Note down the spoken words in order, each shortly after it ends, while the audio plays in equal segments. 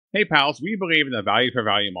Hey pals, we believe in the value for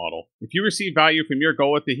value model. If you receive value from your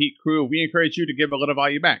Go With The Heat crew, we encourage you to give a little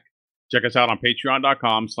value back. Check us out on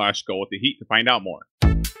patreon.com/GoWithTheHeat to find out more.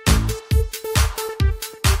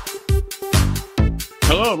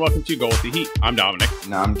 Hello and welcome to Go With The Heat. I'm Dominic.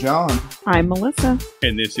 And I'm John. I'm Melissa.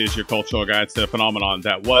 And this is your cultural guide to the phenomenon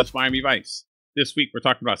that was Miami Vice. This week we're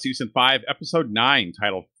talking about Season 5, Episode 9,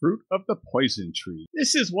 titled Fruit of the Poison Tree.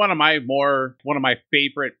 This is one of my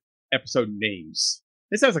favorite episode names.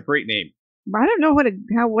 This has a great name. I don't know what it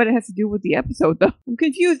has to do with the episode, though. I'm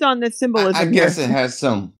confused on the symbolism. I guess it has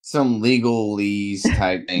some legalese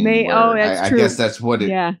type thing. That's true. I guess that's what it.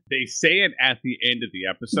 Yeah. They say it at the end of the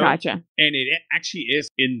episode. Gotcha. And it actually is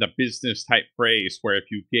in the business type phrase where if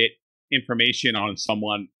you get information on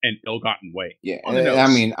someone an ill-gotten way. Yeah, I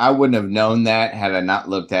mean, I wouldn't have known that had I not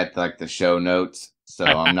looked at the show notes. So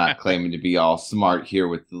I'm not claiming to be all smart here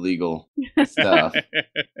with the legal stuff.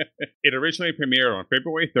 It originally premiered on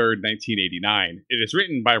February 3rd, 1989. It is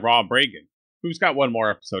written by Rob Reagan, who's got one more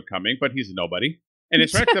episode coming, but he's a nobody. And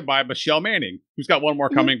it's directed by Michelle Manning, who's got one more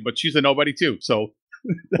coming, but she's a nobody too. So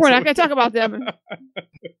we're not going to talk about them.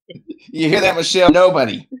 You hear that, Michelle?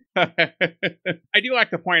 Nobody. I do like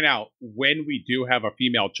to point out when we do have a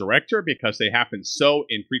female director, because they happen so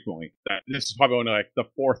infrequently. That this is probably only the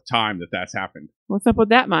fourth time that's happened. What's up with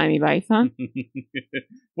that, Miami Vice, huh?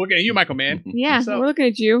 Looking at you, Michael Mann. Yeah, we're looking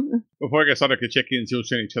at you. Before I get started, check in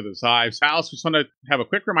and each other's lives. Pals, just want to have a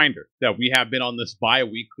quick reminder that we have been on this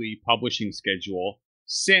bi-weekly publishing schedule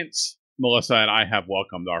since Melissa and I have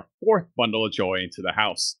welcomed our fourth bundle of joy into the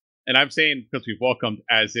house. And I'm saying because we've welcomed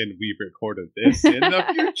as in we've recorded this in the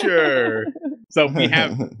future. So we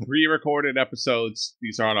have re-recorded episodes.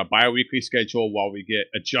 These are on a bi-weekly schedule while we get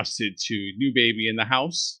adjusted to new baby in the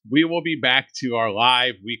house. We will be back to our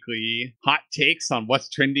live weekly hot takes on what's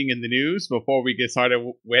trending in the news before we get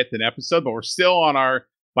started with an episode. But we're still on our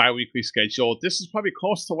bi-weekly schedule. This is probably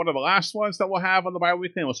close to one of the last ones that we'll have on the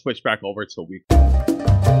bi-weekly, and we'll switch back over to a week.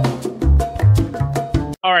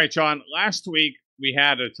 All right, John. Last week, we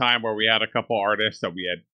had a time where we had a couple artists that we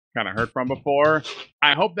had kind of heard from before.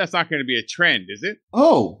 I hope that's not going to be a trend, is it?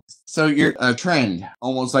 Oh, so you're a trend.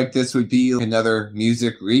 Almost like this would be another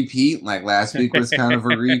music repeat, like last week was kind of a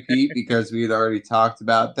repeat because we had already talked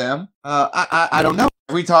about them. I don't know.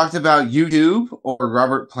 Have we talked about YouTube or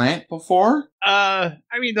Robert Plant before? I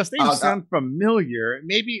mean, those names sound familiar.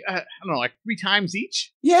 Maybe, I don't know, 3 times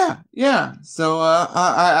each? Yeah. So,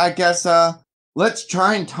 I guess, let's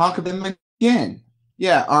try and talk about them again.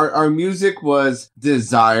 Yeah, our music was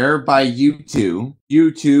Desire by U2.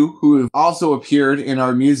 U2, who have also appeared in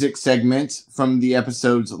our music segment from the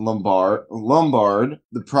episodes Lombard,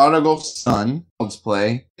 The Prodigal Son, Child's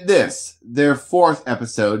Play. This, their 4th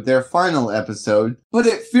episode, their final episode. But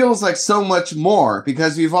it feels like so much more,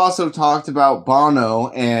 because we've also talked about Bono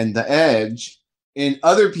and The Edge in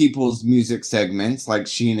other people's music segments, like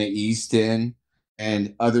Sheena Easton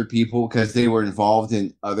and other people, because they were involved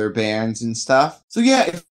in other bands and stuff. So yeah,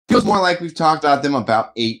 it feels more like we've talked about them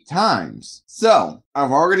about 8 times. So,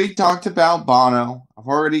 I've already talked about Bono. I've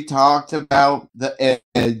already talked about The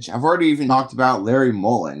Edge. I've already even talked about Larry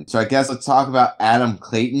Mullen. So I guess let's talk about Adam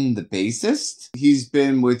Clayton, the bassist. He's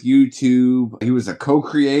been with YouTube. He was a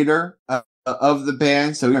co-creator of the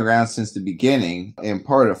band, so he's been around since the beginning and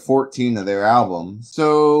part of 14 of their albums.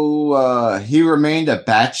 So he remained a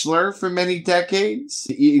bachelor for many decades,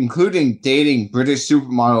 including dating British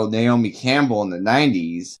supermodel Naomi Campbell in the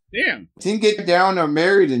 90s. Damn. Didn't get down or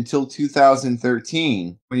married until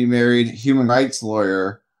 2013 when he married human rights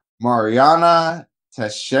lawyer Mariana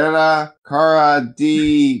Teixeira Cara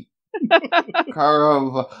de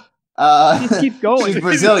Carava. Just keep going. She's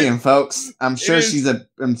Brazilian, folks. I'm sure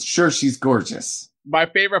she's gorgeous. My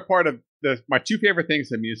favorite part of my 2 favorite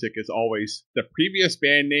things in music is always the previous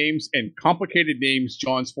band names and complicated names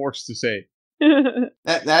John's forced to say.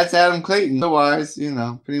 That's Adam Clayton. Otherwise,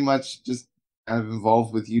 pretty much just kind of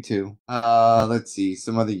involved with YouTube. Let's see,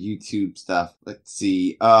 some other YouTube stuff. Let's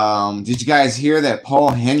see. Did you guys hear that Paul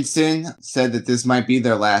Henson said that this might be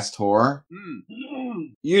their last tour?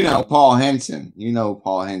 You know Paul Henson. You know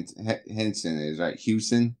Paul Henson is, right?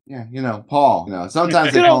 Houston? Yeah, Paul.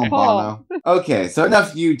 Sometimes they call him Bono. Okay, so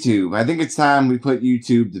enough YouTube. I think it's time we put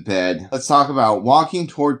YouTube to bed. Let's talk about Walking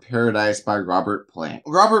Toward Paradise by Robert Plant.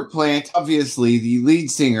 Robert Plant, obviously the lead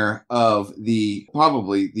singer of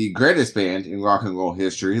probably the greatest band in rock and roll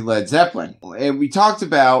history, Led Zeppelin. And we talked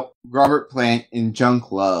about Robert Plant in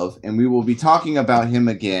Junk Love, and we will be talking about him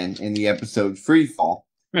again in the episode Freefall.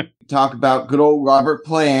 Talk about good old Robert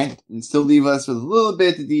Plant and still leave us with a little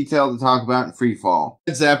bit of detail to talk about in Freefall.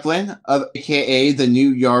 Led Zeppelin, aka the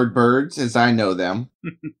New Yardbirds, as I know them.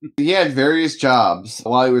 He had various jobs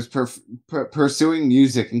while he was pursuing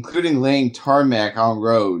music, including laying tarmac on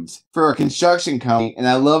roads for a construction company, and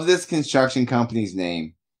I love this construction company's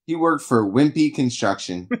name. He worked for Wimpy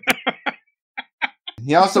Construction.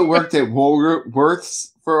 He also worked at Woolworths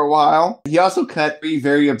for a while. He also cut 3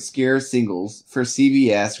 very obscure singles for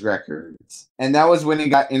CBS Records. And that was when he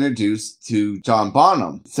got introduced to John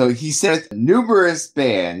Bonham. So he said numerous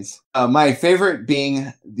bands, my favorite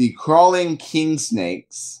being the Crawling King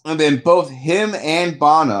Snakes. And then both him and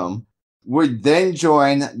Bonham would then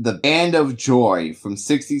join the Band of Joy from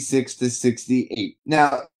 66 to 68.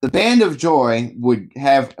 Now, the Band of Joy would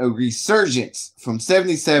have a resurgence from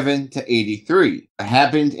 77 to 83. What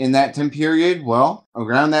happened in that time period? Well,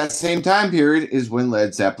 around that same time period is when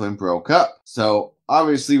Led Zeppelin broke up. So,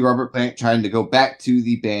 obviously, Robert Plant trying to go back to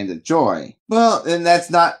the Band of Joy. Well, and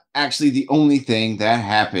that's not actually the only thing that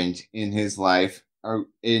happened in his life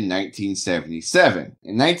in 1977.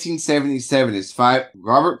 In 1977,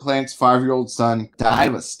 Robert Plant's 5-year-old son died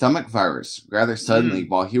of a stomach virus rather suddenly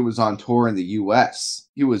while he was on tour in the U.S.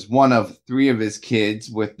 He was one of 3 of his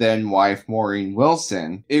kids with then wife Maureen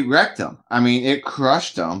Wilson. It wrecked him. I mean, it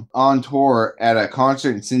crushed him. On tour at a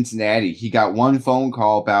concert in Cincinnati, he got one phone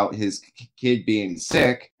call about his kid being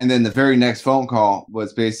sick, and then the very next phone call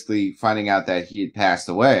was basically finding out that he had passed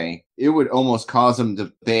away. It would almost cause him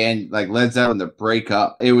to like Led Zeppelin to break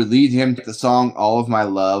up. It would lead him to the song All of My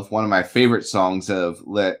Love, one of my favorite songs of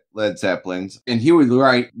Led Zeppelin's. And he would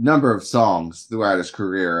write a number of songs throughout his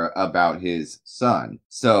career about his son.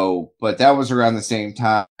 So, but that was around the same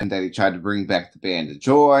time that he tried to bring back the Band of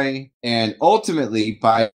Joy. And ultimately,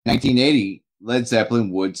 by 1980, Led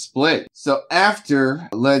Zeppelin would split. So after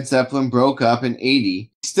Led Zeppelin broke up in 80,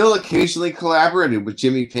 he still occasionally collaborated with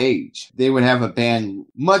Jimmy Page. They would have a band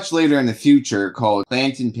much later in the future called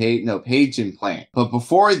Page and Plant. But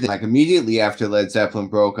before that, like immediately after Led Zeppelin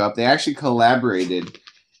broke up, they actually collaborated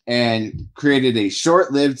and created a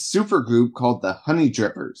short-lived supergroup called the Honey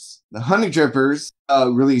Drippers. The Honey Drippers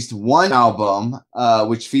released one album,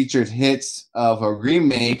 which featured hits of a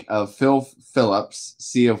remake of Phil Phillips'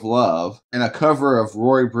 Sea of Love and a cover of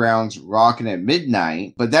Roy Brown's Rockin' at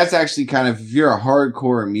Midnight. But that's actually kind of, if you're a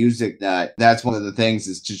hardcore music nut, that's one of the things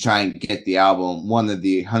is to try and get the album, one of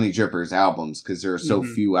the Honey Drippers albums, because there are so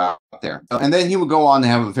few out there. And then he would go on to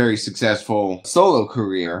have a very successful solo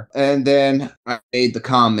career. And then I made the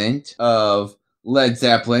comment of Led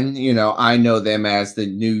Zeppelin, I know them as the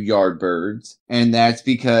New Yardbirds. And that's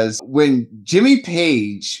because when Jimmy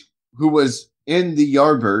Page, who was in the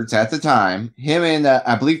Yardbirds at the time, him and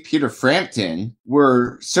I believe Peter Frampton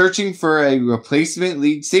were searching for a replacement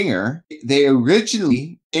lead singer. They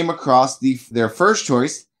originally came across their first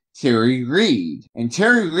choice, Terry Reid. And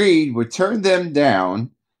Terry Reid would turn them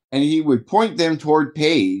down and he would point them toward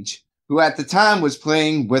Page, who at the time was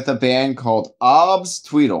playing with a band called Ob's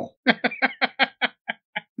Tweedle.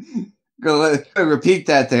 Go repeat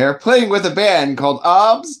that there. Playing with a band called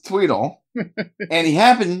Ob's Tweedle. And he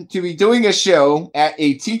happened to be doing a show at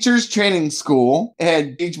a teacher's training school,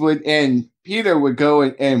 and Peter would go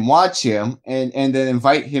and watch him and then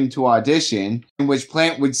invite him to audition, in which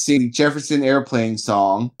Plant would sing the Jefferson Airplane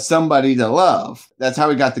song, Somebody to Love. That's how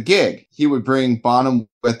he got the gig. He would bring Bonham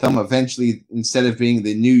with him. Eventually, instead of being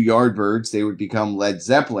the New Yardbirds, they would become Led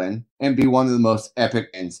Zeppelin and be one of the most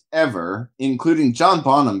epic bands ever, including John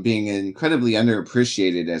Bonham being incredibly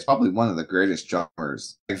underappreciated as probably one of the greatest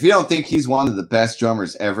drummers. If you don't think he's one of the best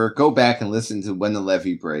drummers ever, go back and listen to When the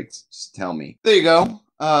Levee Breaks. Just tell me. There you go.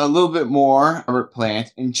 A little bit more Robert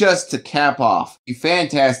Plant. And just to cap off the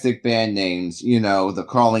fantastic band names, the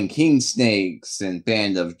Crawling King Snakes and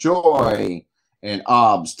Band of Joy and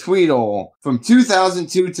Ob's Tweedle. From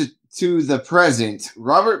 2002 to the present,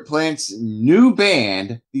 Robert Plant's new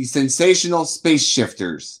band, the Sensational Space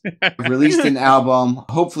Shifters, released an album.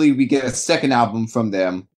 Hopefully we get a second album from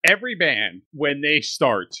them. Every band, when they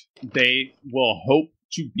start, they will hope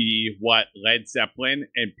to be what Led Zeppelin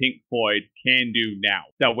and Pink Floyd can do now.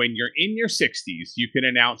 That when you're in your 60s, you can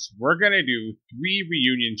announce, we're going to do 3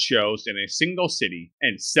 reunion shows in a single city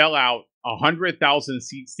and sell out 100,000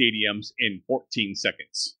 seat stadiums in 14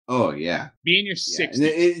 seconds. Oh, yeah. Be in your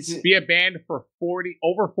 60s. Be a band for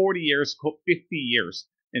over 40 years, 50 years,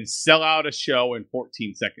 and sell out a show in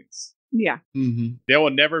 14 seconds. Yeah. Mm-hmm. There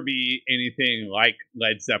will never be anything like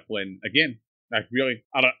Led Zeppelin again. Like really,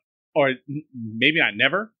 or maybe not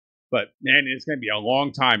never, but man, it's going to be a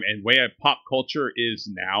long time. And way pop culture is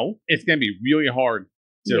now, it's going to be really hard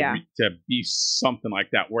to be something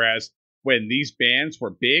like that. Whereas when these bands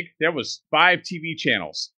were big, there was 5 TV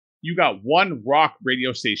channels. You got one rock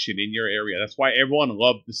radio station in your area. That's why everyone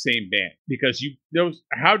loved the same band. Because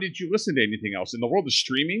how did you listen to anything else? In the world of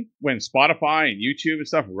streaming, when Spotify and YouTube and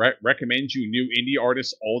stuff recommend you new indie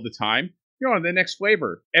artists all the time, you're on the next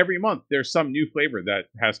flavor. Every month, there's some new flavor that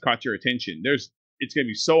has caught your attention. It's going to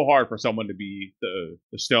be so hard for someone to be the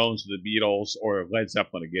Stones, the Beatles, or Led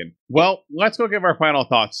Zeppelin again. Well, let's go give our final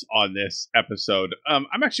thoughts on this episode. I'm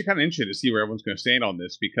actually kind of interested to see where everyone's going to stand on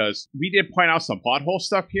this, because we did point out some pothole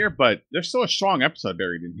stuff here, but there's still a strong episode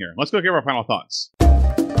buried in here. Let's go give our final thoughts.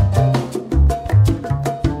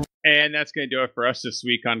 And that's going to do it for us this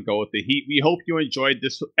week on Go With The Heat. We hope you enjoyed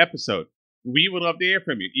this episode. We would love to hear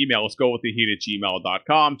from you. Email us,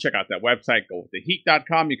 gowiththeheat@gmail.com. Check out that website,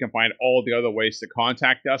 gowiththeheat.com. You can find all the other ways to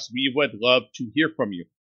contact us. We would love to hear from you.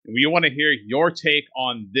 And we want to hear your take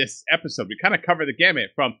on this episode. We kind of covered the gamut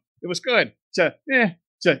from it was good to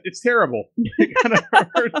it's terrible. We kind of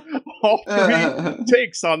heard all 3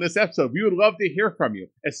 takes on this episode. We would love to hear from you.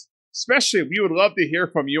 Especially, we would love to hear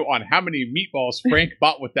from you on how many meatballs Frank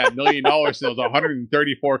bought with that $1 million and those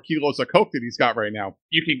 134 kilos of coke that he's got right now.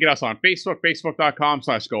 You can get us on Facebook,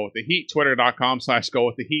 facebook.com/GoWithTheHeat,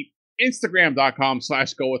 twitter.com/GoWithTheHeat,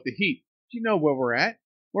 instagram.com/GoWithTheHeat. Do you know where we're at?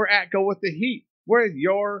 We're at Go With The Heat. We're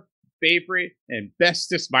your favorite and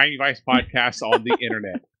bestest Miami Vice podcast on the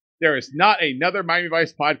internet. There is not another Miami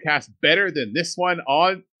Vice podcast better than this one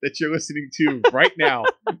that you're listening to right now.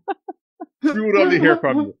 We would love to hear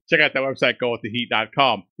from you. Check out that website,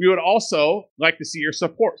 gowiththeheat.com. We would also like to see your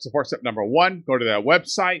support. Support step number 1, go to that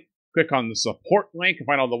website, click on the support link and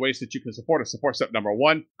find all the ways that you can support us. Support step number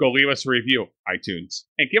 1, go leave us a review, iTunes.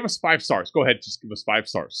 And give us 5 stars. Go ahead, just give us 5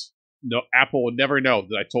 stars. No, Apple will never know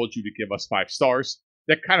that I told you to give us 5 stars.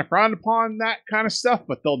 They kind of frown upon that kind of stuff,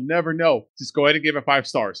 but they'll never know. Just go ahead and give it 5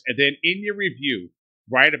 stars. And then in your review,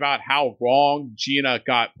 write about how wrong Gina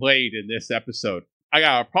got played in this episode. I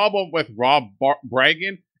got a problem with Rob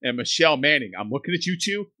Bragin and Michelle Manning. I'm looking at you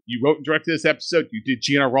two. You wrote and directed this episode. You did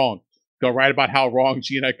Gina wrong. Go write about how wrong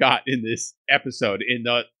Gina got in this episode in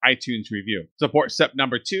the iTunes review. Support step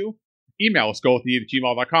number 2. Email us,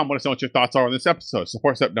 gowiththeheat@gmail.com. Let us know what your thoughts are on this episode.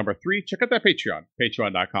 Support step number 3. Check out that Patreon.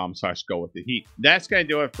 Patreon.com/GoWithTheHeat. That's going to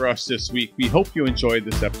do it for us this week. We hope you enjoyed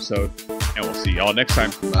this episode, and we'll see y'all next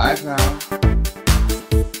time. Bye now.